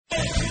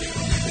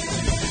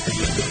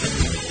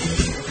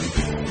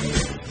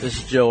This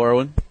is Joe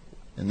Irwin.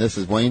 And this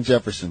is Wayne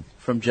Jefferson.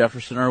 From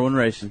Jefferson Irwin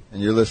Racing. And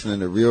you're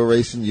listening to Real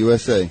Racing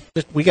USA.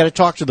 We got to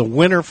talk to the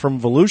winner from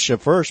Volusia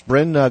first,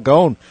 Bryn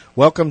Gone.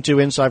 Welcome to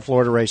Inside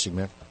Florida Racing,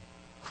 man.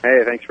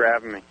 Hey, thanks for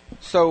having me.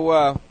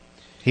 So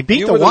he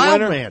beat the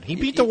Wild Man. He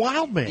beat the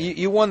Wild Man.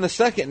 You won the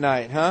second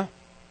night, huh?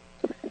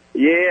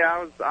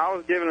 Yeah, I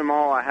was giving him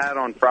all I had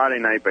on Friday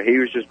night, but he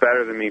was just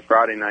better than me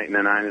Friday night, and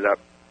then I ended up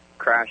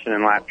crashing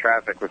in lap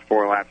traffic with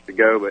 4 laps to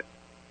go. But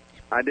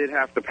I did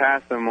have to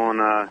pass him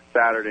on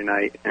Saturday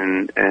night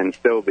and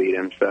still beat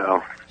him.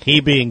 So he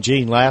being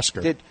Gene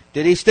Lasker. Did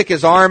he stick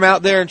his arm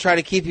out there and try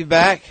to keep you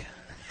back?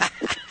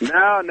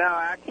 No,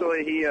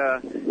 actually,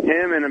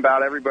 him and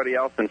about everybody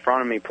else in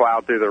front of me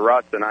plowed through the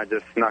ruts, and I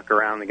just snuck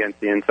around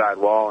against the inside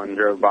wall and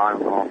drove by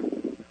them all.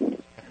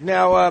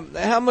 Now,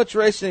 how much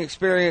racing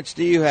experience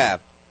do you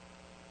have?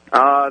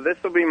 This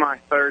will be my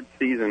 3rd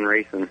season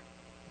racing.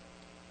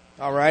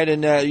 All right,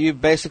 and you've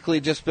basically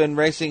just been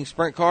racing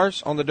sprint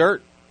cars on the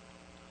dirt?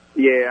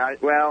 Yeah,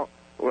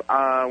 when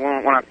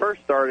I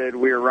first started,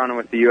 we were running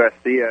with the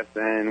USCS,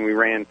 and we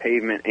ran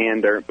pavement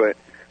and dirt, but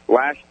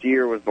last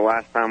year was the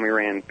last time we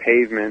ran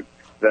pavement.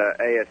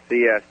 The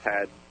ASCS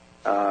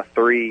had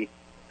 3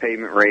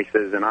 pavement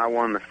races, and I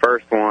won the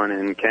first one,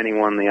 and Kenny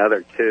won the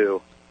other 2,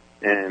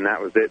 and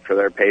that was it for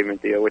their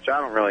pavement deal, which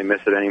I don't really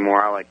miss it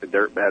anymore. I like the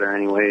dirt better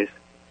anyways.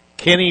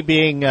 Kenny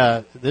being,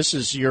 this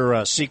is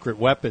your secret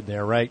weapon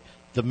there, right?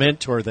 The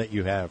mentor that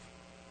you have.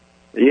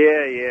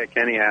 Yeah,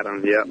 Kenny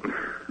Adams, yep.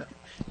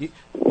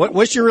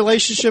 What's your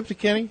relationship to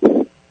Kenny?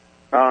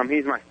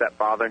 He's my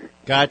stepfather.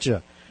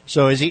 Gotcha.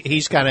 So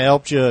he's kind of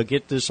helped you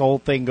get this whole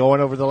thing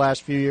going over the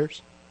last few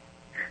years?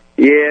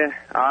 Yeah,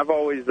 I've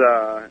always,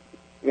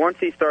 once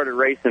he started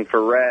racing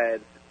for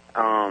Red,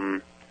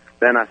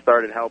 then I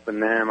started helping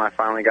them. I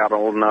finally got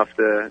old enough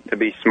to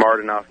be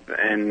smart enough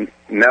and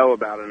know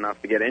about it enough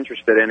to get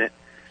interested in it.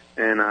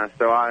 And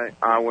so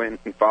I went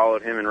and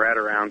followed him and Red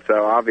around.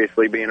 So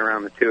obviously being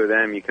around the 2 of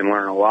them, you can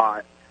learn a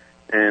lot.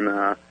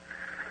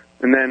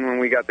 And then when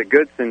we got the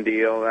Goodson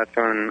deal, that's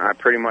when I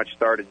pretty much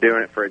started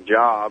doing it for a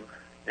job.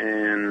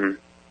 And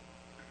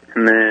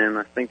then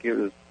I think it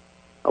was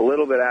a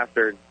little bit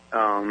after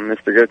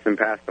Mr. Goodson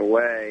passed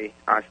away,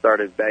 I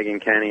started begging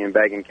Kenny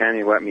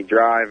to let me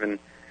drive, and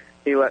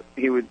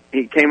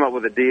he came up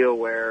with a deal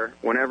where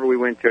whenever we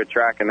went to a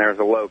track and there was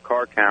a low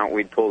car count,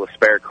 we'd pull the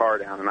spare car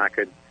down, and I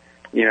could,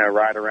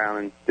 ride around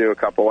and do a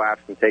couple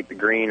laps and take the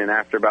green. And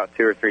after about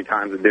 2 or 3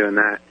 times of doing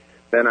that,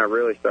 then I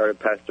really started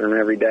pestering him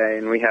every day.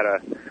 And we had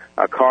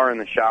a car in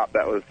the shop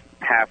that was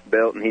half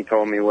built, and he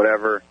told me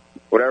whatever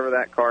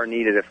that car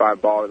needed, if I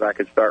bought it, I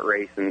could start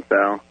racing.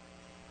 So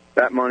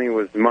that money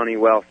was money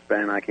well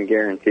spent, I can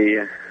guarantee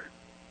you.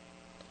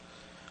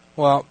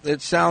 Well,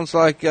 it sounds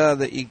like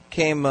that you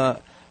came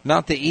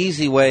not the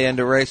easy way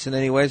into racing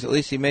anyways. At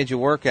least he made you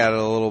work at it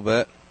a little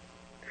bit.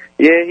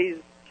 Yeah,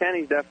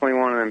 Kenny's definitely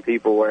one of them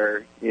people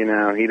where, he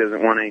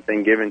doesn't want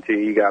anything given to you.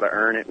 You got to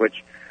earn it,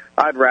 which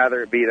I'd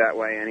rather it be that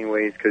way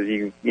anyways, because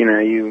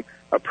you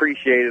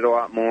appreciate it a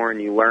lot more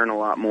and you learn a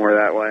lot more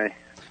that way.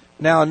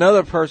 Now,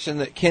 another person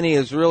that Kenny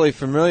is really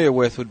familiar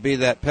with would be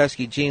that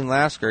pesky Gene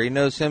Lasker. He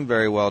knows him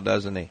very well,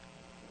 doesn't he?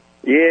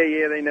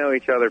 Yeah, they know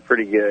each other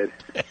pretty good.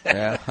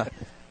 Yeah,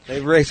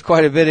 they've raced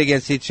quite a bit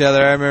against each other.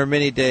 I remember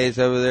many days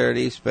over there at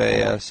East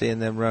Bay seeing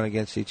them run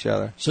against each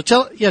other. So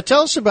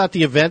tell us about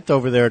the event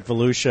over there at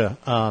Volusia.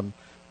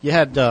 You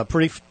had a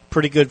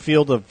pretty good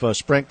field of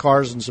sprint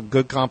cars and some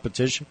good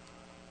competition.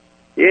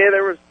 Yeah,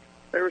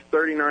 there was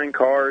 39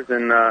 cars,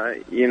 and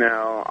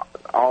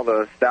all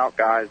the stout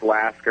guys,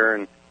 Lasker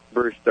and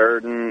Bruce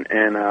Durden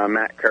and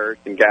Matt Kurtz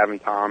and Gavin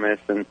Thomas,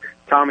 and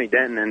Tommy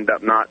Denton ended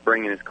up not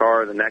bringing his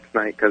car the next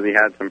night because he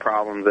had some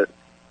problems at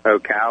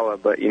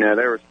Ocala. But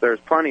there was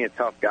plenty of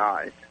tough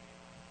guys.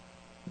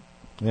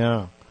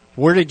 Yeah.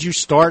 Where did you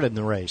start in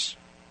the race?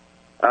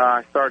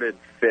 I started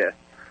 5th,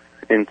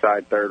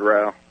 inside 3rd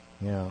row.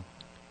 Yeah.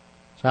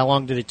 So how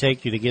long did it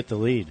take you to get the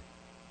lead?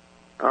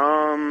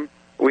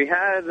 We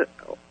had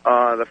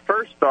the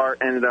first start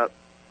ended up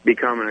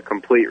becoming a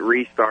complete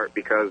restart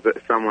because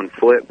someone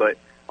flipped, but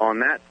on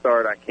that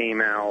start, I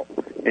came out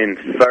in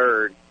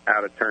 3rd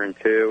out of turn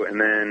 2,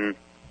 and then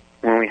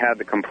when we had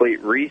the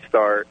complete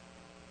restart,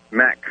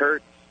 Matt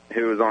Kurtz,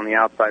 who was on the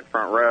outside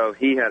front row,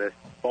 he had a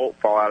bolt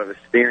fall out of his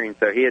steering,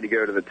 so he had to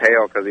go to the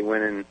tail because he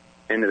went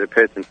into the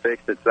pits and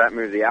fixed it. So that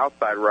moved the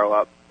outside row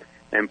up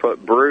and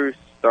put Bruce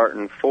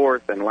starting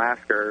 4th and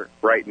Lasker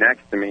right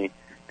next to me.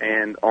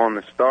 And on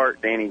the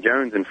start, Danny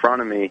Jones in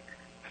front of me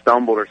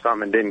stumbled or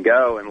something and didn't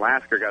go, and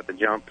Lasker got the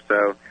jump,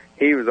 so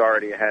he was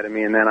already ahead of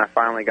me. And then I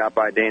finally got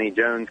by Danny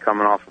Jones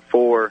coming off of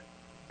 4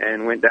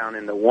 and went down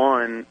into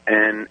 1,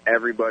 and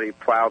everybody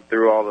plowed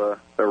through all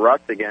the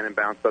ruts again and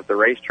bounced up the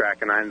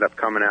racetrack, and I ended up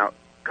coming out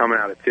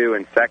of 2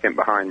 and 2nd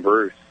behind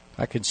Bruce.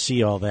 I could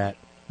see all that.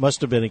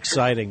 Must have been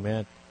exciting,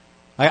 man.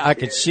 I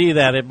could see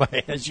that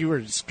as you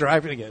were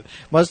describing it.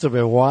 Must have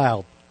been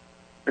wild.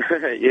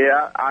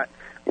 Yeah,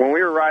 when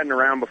we were riding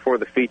around before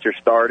the feature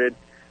started,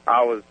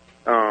 I was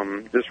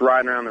just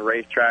riding around the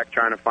racetrack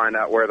trying to find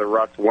out where the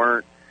ruts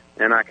weren't.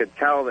 and I could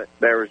tell that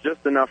there was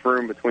just enough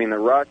room between the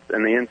ruts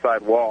and the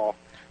inside wall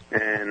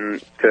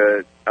and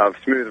of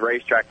smooth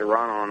racetrack to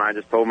run on. I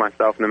just told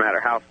myself no matter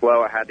how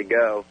slow I had to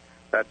go,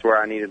 that's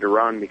where I needed to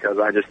run, because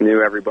I just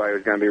knew everybody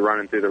was going to be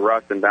running through the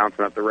ruts and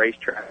bouncing up the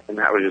racetrack, and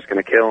that was just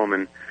going to kill them.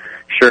 And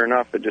sure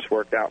enough, it just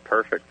worked out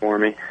perfect for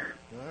me.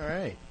 All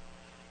right.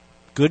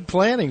 Good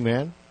planning,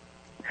 man.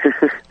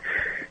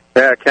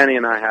 Yeah, Kenny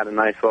and I had a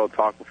nice little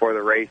talk before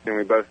the race, and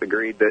we both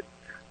agreed that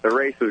the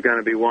race was going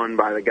to be won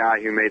by the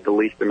guy who made the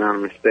least amount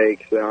of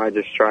mistakes. So I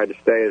just tried to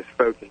stay as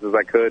focused as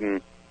I could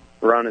and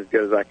run as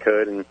good as I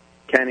could. And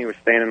Kenny was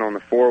standing on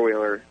the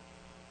four-wheeler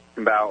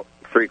about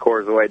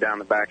three-quarters of the way down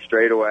the back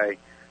straightaway,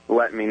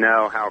 letting me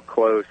know how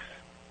close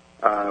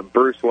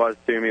Bruce was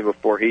to me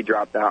before he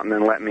dropped out, and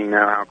then let me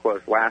know how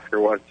close Lasker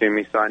was to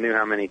me. So I knew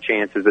how many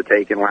chances of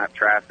taking lap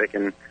traffic,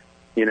 and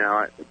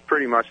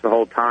pretty much the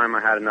whole time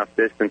I had enough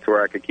distance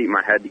where I could keep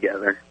my head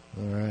together.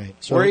 All right.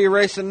 So Where are you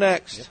racing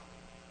next?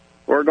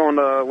 We're going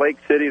to Lake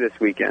City this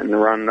weekend to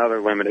run another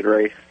limited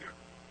race.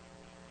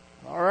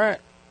 All right.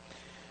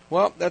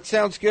 Well, that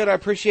sounds good. I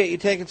appreciate you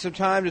taking some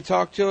time to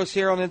talk to us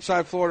here on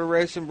Inside Florida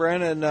Racing,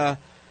 Brent, and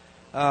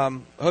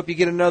hope you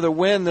get another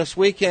win this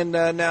weekend.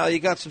 Now, you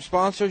got some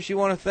sponsors you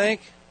want to thank?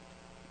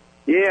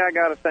 Yeah, I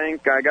got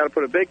to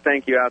put a big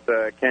thank you out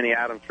to Kenny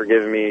Adams for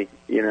giving me,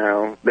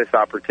 this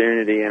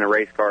opportunity in a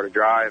race car to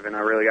drive, and I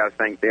really got to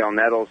thank Dale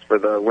Nettles for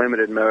the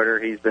limited motor.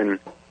 He's been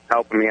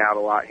helping me out a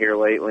lot here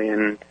lately,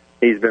 and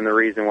he's been the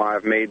reason why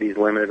I've made these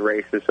limited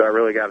races, so I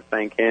really got to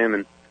thank him,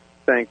 and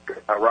thank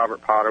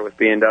Robert Potter with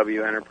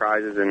B&W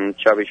Enterprises and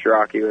Chubby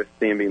Shiraki with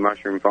C&B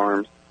Mushroom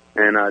Farms,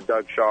 and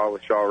Doug Shaw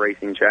with Shaw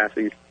Racing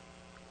Chassis.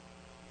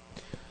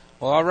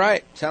 Well, all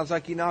right. Sounds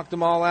like you knocked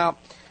them all out.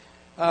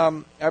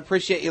 I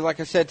appreciate you, like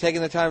I said,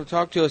 taking the time to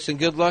talk to us, and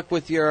good luck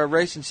with your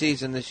racing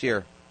season this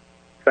year.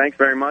 Thanks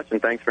very much,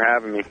 and thanks for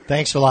having me.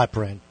 Thanks a lot,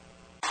 Brent.